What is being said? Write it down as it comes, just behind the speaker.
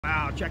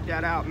Wow, check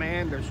that out,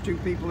 man. There's two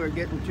people that are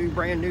getting two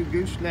brand new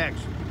goosenecks.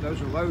 Those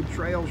are load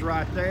trails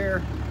right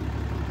there.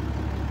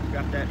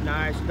 Got that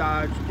nice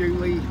Dodge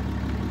Dually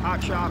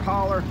hot shot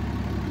hauler.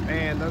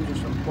 And those are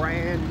some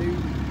brand new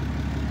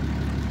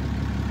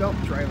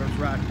dump trailers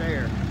right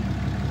there.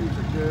 These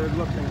are good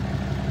looking.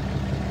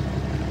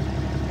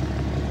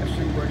 Let's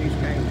see where these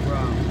came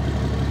from.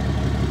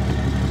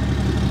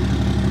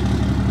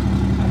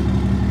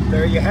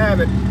 There you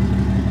have it.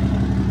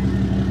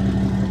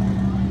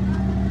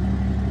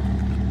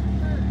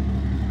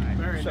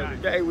 So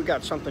today we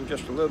got something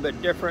just a little bit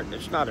different.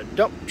 It's not a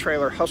dump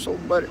trailer hustle,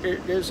 but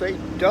it is a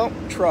dump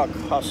truck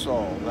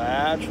hustle.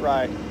 That's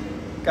right.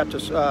 Got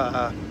this it's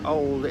a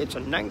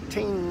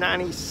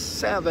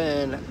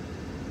 1997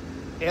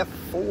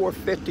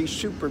 F450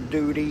 Super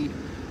Duty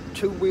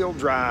two-wheel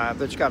drive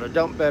that's got a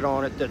dump bed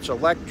on it that's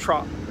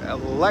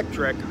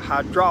electric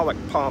hydraulic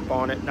pump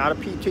on it, not a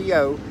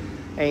PTO,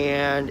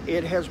 and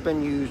it has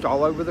been used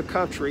all over the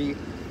country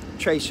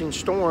chasing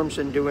storms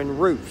and doing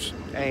roofs.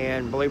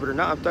 And believe it or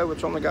not, though,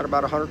 it's only got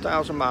about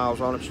 100,000 miles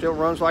on it. Still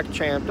runs like a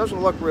champ.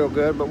 Doesn't look real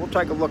good, but we'll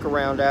take a look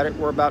around at it.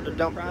 We're about to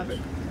dump it.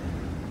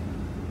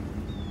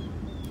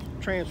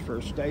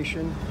 Transfer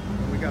station.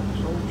 We got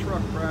this old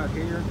truck right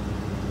here.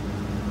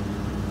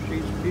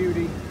 She's a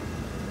beauty.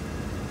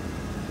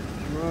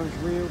 She runs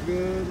real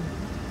good.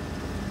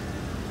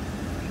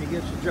 She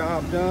gets the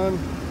job done.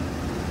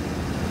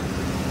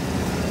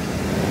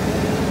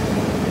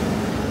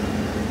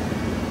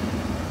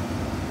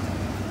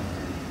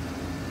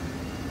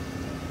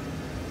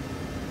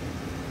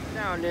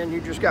 Now and then you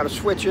just got to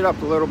switch it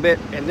up a little bit,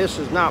 and this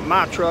is not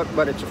my truck,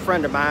 but it's a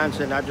friend of mine's,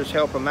 and I just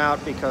help him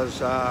out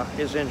because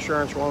his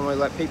insurance will only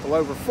let people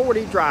over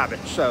 40 drive it.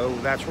 So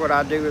that's what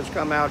I do, is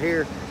come out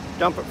here,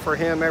 dump it for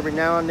him every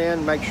now and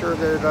then, make sure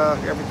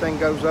that everything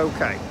goes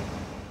okay.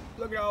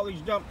 Look at all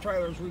these dump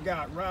trailers we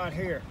got right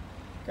here.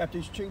 Got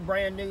these two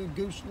brand new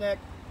gooseneck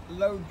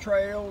load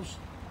trails.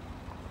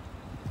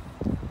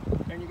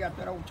 And you got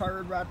that old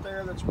turd right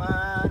there, that's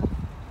mine.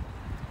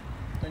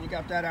 Then you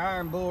got that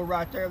Iron Bull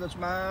right there, that's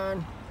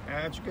mine.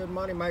 That's a good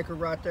money maker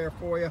right there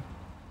for you.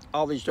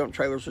 All these dump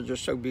trailers are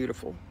just so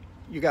beautiful.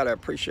 You got to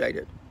appreciate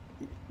it.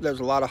 There's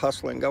a lot of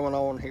hustling going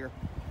on here.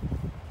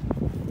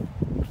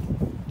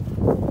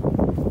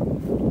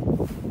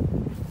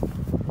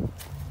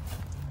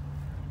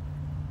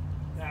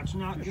 That's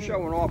not just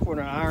showing off what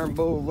an Iron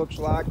Bull looks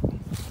like.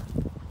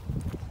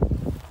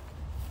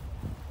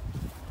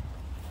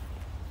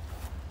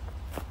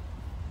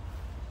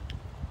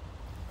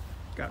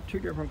 Got two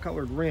different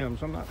colored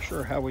rims. I'm not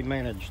sure how we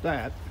managed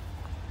that.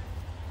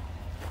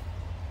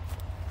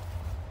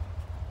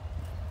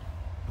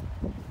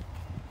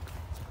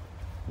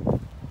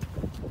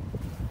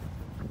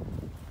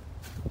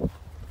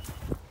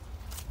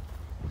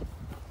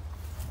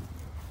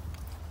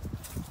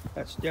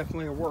 That's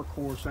definitely a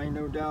workhorse, ain't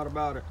no doubt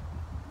about it.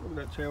 Look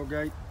at that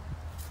tailgate.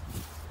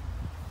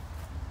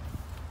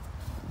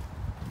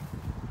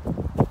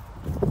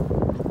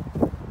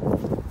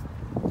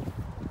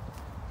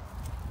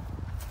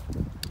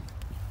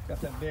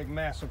 Got that big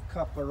massive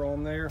coupler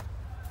on there.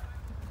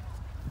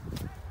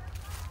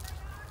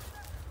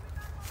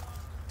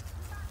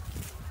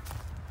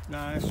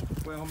 Nice,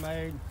 well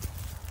made.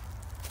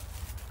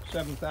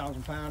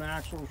 7,000 pound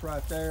axles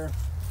right there.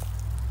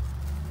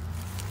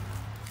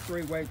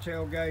 Three-way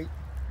tailgate.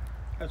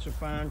 That's a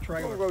fine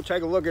trailer. We'll go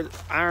take a look at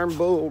Iron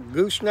Bull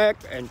gooseneck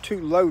and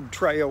two load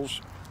trails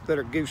that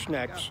are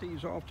goosenecks. Got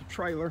these off the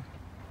trailer.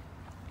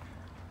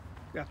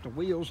 Got the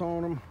wheels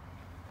on them.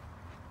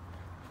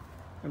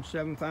 Them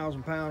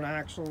 7,000 pound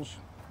axles.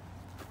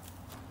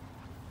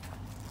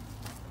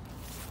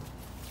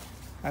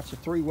 That's a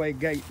three-way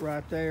gate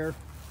right there.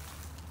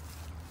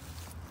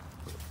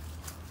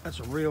 That's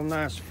a real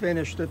nice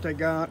finish that they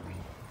got.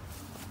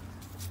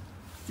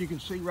 You can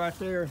see right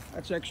there,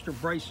 that's extra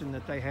bracing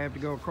that they have to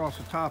go across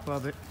the top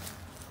of it.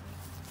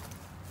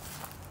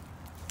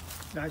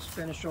 Nice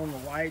finish on the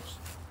lights.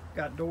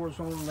 Got doors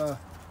on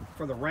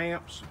for the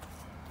ramps.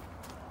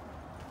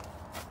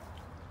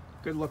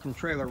 Good looking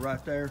trailer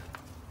right there.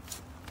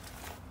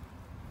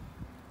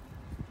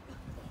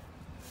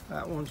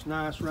 That one's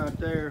nice right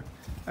there.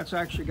 That's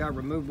actually got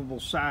removable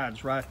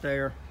sides right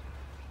there.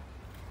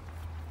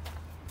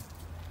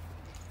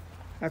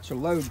 That's a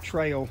load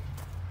trail.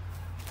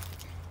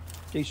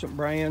 Decent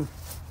brand.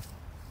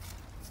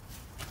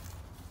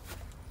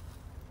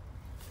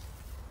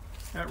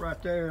 That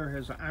right there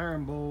is an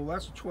Iron Bull.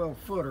 That's a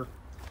 12-footer.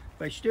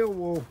 They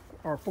still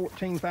are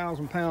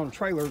 14,000 pound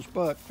trailers,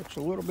 but it's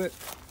a little bit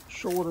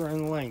shorter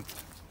in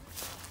length.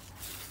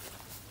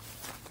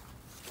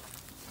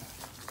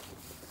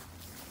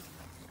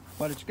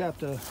 But it's got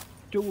the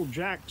dual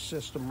jack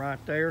system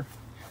right there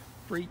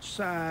for each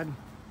side.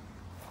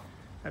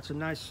 That's a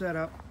nice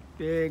setup.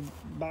 Big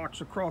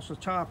box across the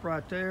top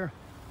right there.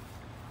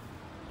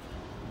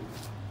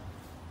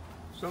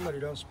 Somebody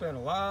done spend a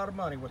lot of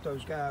money with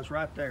those guys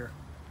right there.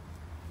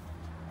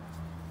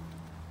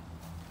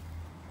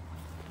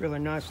 Really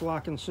nice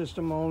locking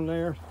system on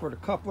there for the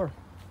coupler.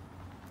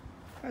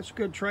 That's a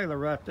good trailer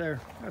right there.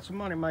 That's a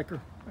money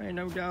maker. Ain't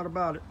no doubt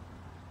about it.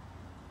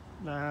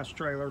 Nice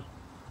trailer.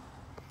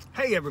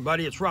 Hey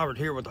everybody, it's Robert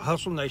here with the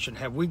Hustle Nation.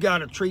 Have we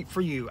got a treat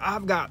for you?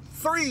 I've got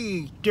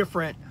 3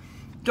 different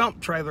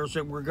dump trailers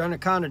that we're going to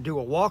kind of do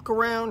a walk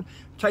around,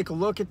 take a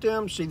look at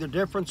them, see the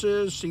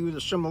differences, see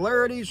the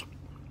similarities.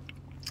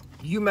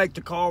 You make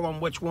the call on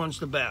which one's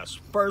the best.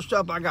 First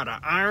up, I got an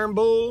Iron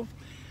Bull.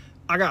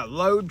 I got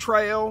Load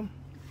Trail.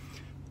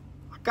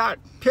 I got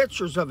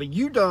pictures of a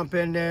U-Dump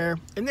in there.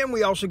 And then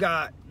we also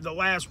got the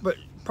last, but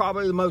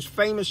probably the most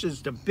famous,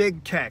 is the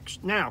Big Tex.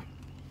 Now,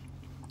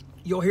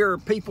 you'll hear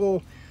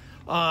people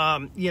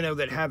you know,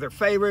 that have their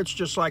favorites,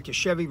 just like the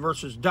Chevy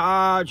versus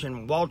Dodge,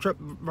 and Waltrip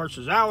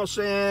versus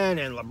Allison,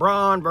 and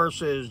LeBron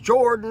versus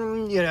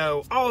Jordan, you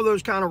know, all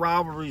those kind of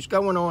rivalries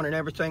going on and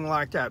everything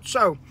like that.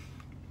 So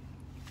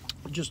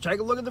just take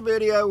a look at the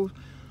video,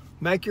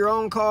 make your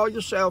own call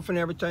yourself and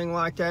everything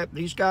like that.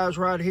 These guys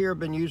right here have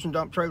been using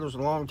dump trailers a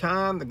long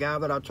time. The guy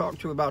that I talked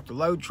to about the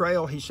Load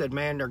Trail, he said,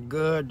 man, they're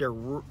good. They're,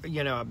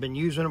 you know, I've been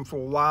using them for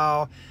a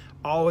while.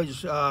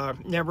 Always,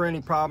 never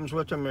any problems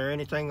with them or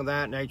anything of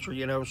that nature,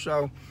 you know.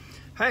 So,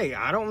 hey,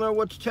 I don't know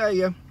what to tell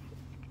you.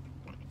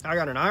 I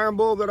got an Iron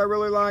Bull that I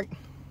really like.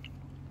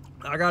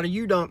 I got a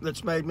U-Dump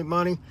that's made me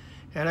money.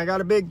 And I got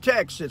a Big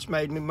Tex that's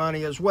made me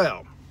money as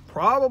well.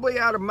 Probably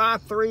out of my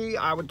 3,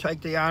 I would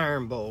take the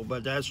Iron Bull.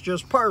 But that's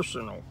just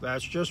personal.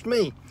 That's just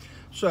me.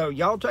 So,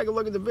 y'all take a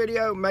look at the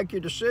video. Make your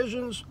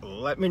decisions.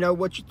 Let me know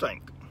what you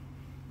think.